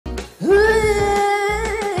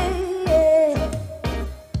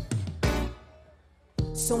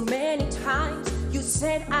So many times you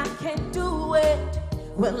said I can't do it.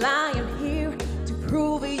 Well, I am here to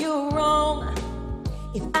prove you wrong.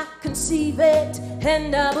 If I conceive it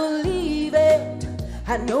and I believe it,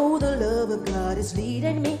 I know the love of God is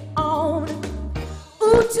leading me on.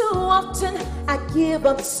 Ooh, too often I give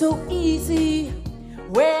up so easy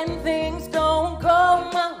when things don't go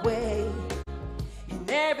my way. In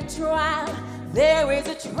every trial there is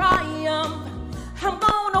a triumph. I'm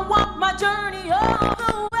gonna walk my journey all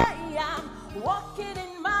the way. I'm walking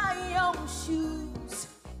in my own shoes.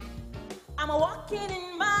 I'm walking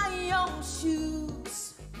in my own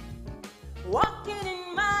shoes. Walking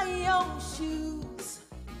in my own shoes.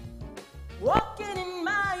 Walking in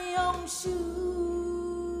my own shoes.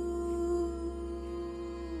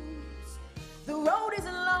 The road is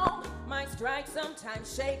long, might strike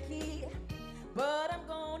sometimes shaky, but I'm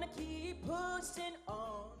gonna keep pushing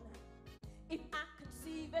on. If I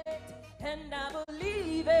conceive it and I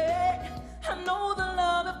believe it, I know the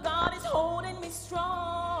love of God is holding me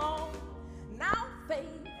strong. Now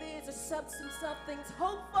faith is a substance of things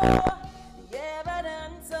hoped for, the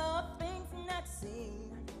evidence of things not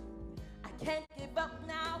seen. I can't give up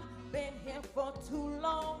now, been here for too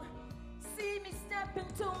long. See me step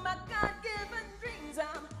into my God-given dreams.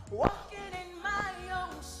 I'm walking in my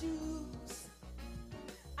own shoes.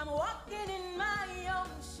 I'm walking in my own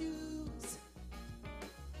shoes.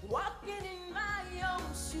 Walking in my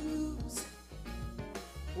own shoes.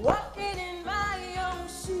 Walking in my own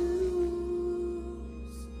shoes.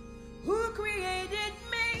 Who created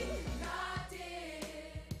me? God did.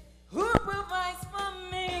 Who provides for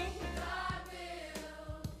me? God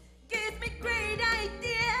will. Gives me great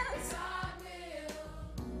ideas. God will.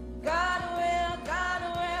 God will, God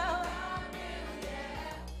will. God will,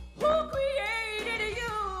 yeah. Who created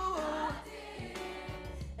you? God did.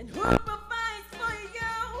 And who provides for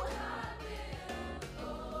you? God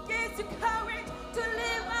will. Gives you courage to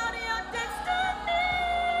live out your destiny.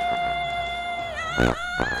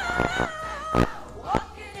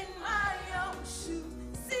 Walking in my own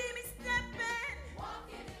shoes. See me stepping.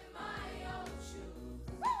 Walking in my own shoes.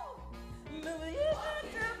 Walking in my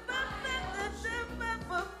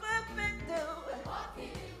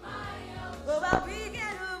own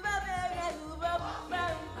shoes.